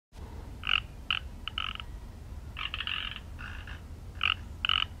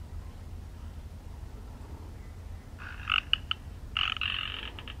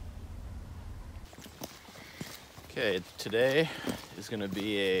Okay, today is going to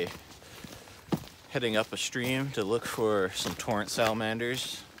be a heading up a stream to look for some torrent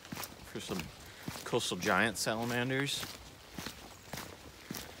salamanders, for some coastal giant salamanders.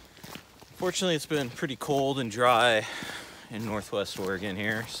 Fortunately, it's been pretty cold and dry in northwest Oregon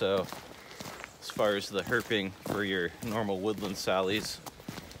here, so as far as the herping for your normal woodland sallies,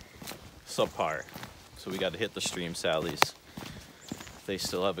 subpar. So we got to hit the stream sallies. They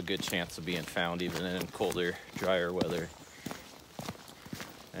still have a good chance of being found even in colder, drier weather.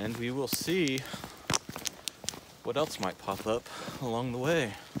 And we will see what else might pop up along the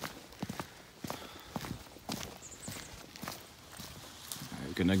way.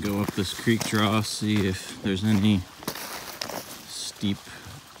 I'm gonna go up this creek draw, see if there's any steep,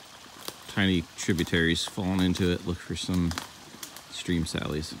 tiny tributaries falling into it, look for some stream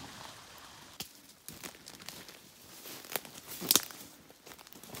sallies.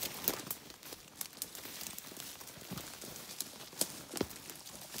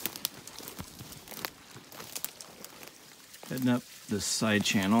 Heading up this side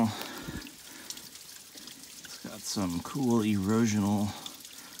channel. It's got some cool erosional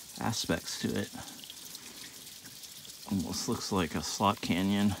aspects to it. Almost looks like a slot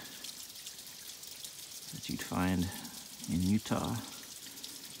canyon that you'd find in Utah.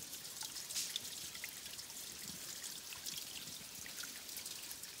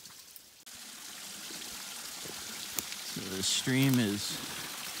 So the stream is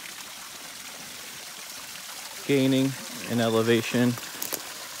gaining in elevation.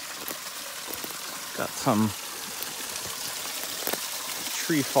 Got some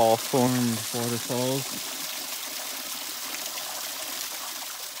tree fall formed waterfalls.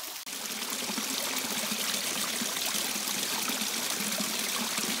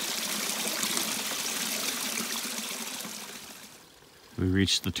 We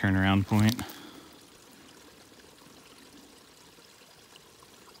reached the turnaround point.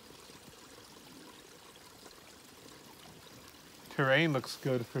 Terrain looks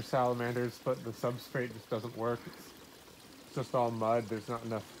good for salamanders, but the substrate just doesn't work. It's just all mud. There's not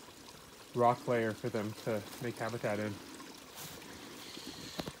enough rock layer for them to make habitat in.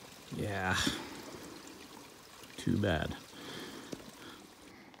 Yeah. Too bad.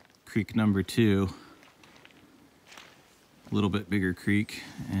 Creek number 2. A little bit bigger creek,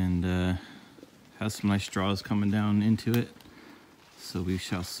 and has some nice draws coming down into it. So we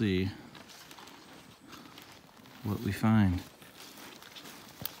shall see what we find.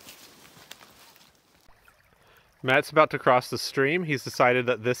 Matt's about to cross the stream. He's decided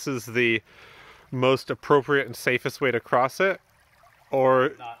that this is the most appropriate and safest way to cross it,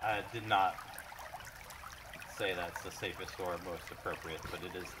 or... I did not say that's the safest or most appropriate, but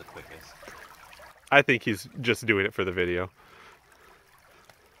it is the quickest. I think he's just doing it for the video.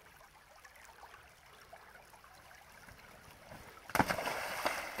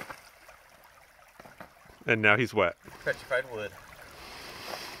 And now he's wet. Petrified wood.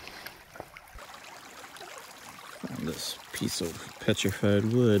 Found this piece of petrified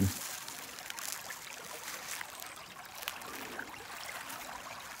wood.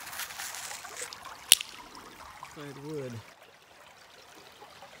 Petrified wood.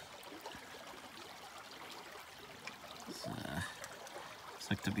 Looks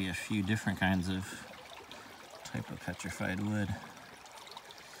like to be a few different kinds of type of petrified wood.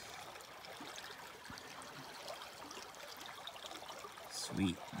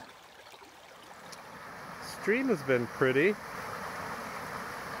 Sweet. Stream has been pretty.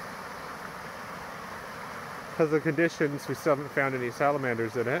 Because of the conditions, we still haven't found any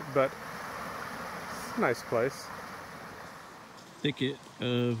salamanders in it, but it's a nice place. Thicket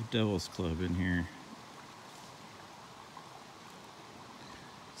of Devil's Club in here.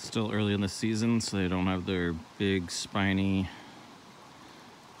 Still early in the season, so they don't have their big spiny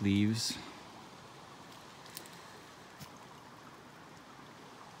leaves.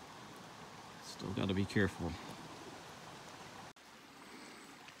 Still gotta be careful.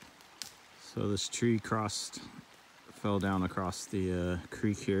 So this tree fell down across the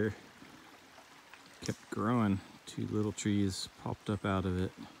creek here. Kept growing. 2 little trees popped up out of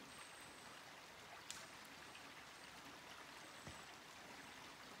it.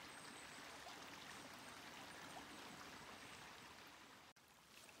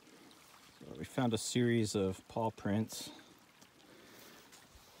 So we found a series of paw prints.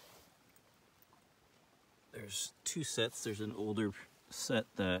 There's 2 sets. There's an older set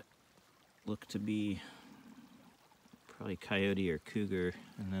that look to be probably coyote or cougar,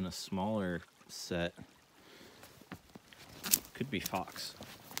 and then a smaller set could be fox.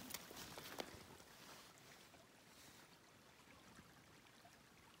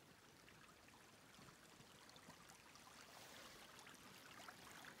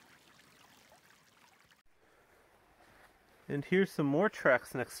 And here's some more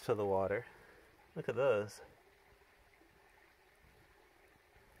tracks next to the water. Look at those.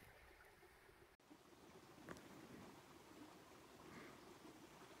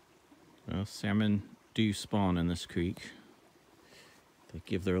 Well, salmon do spawn in this creek. They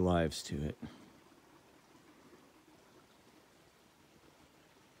give their lives to it.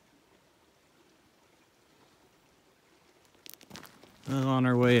 Well, on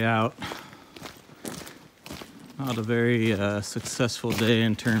our way out, not a very successful day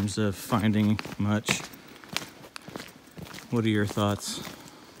in terms of finding much. What are your thoughts?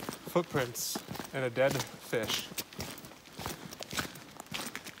 Footprints and a dead fish.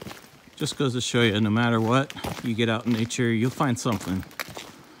 Just goes to show you, no matter what, you get out in nature, you'll find something.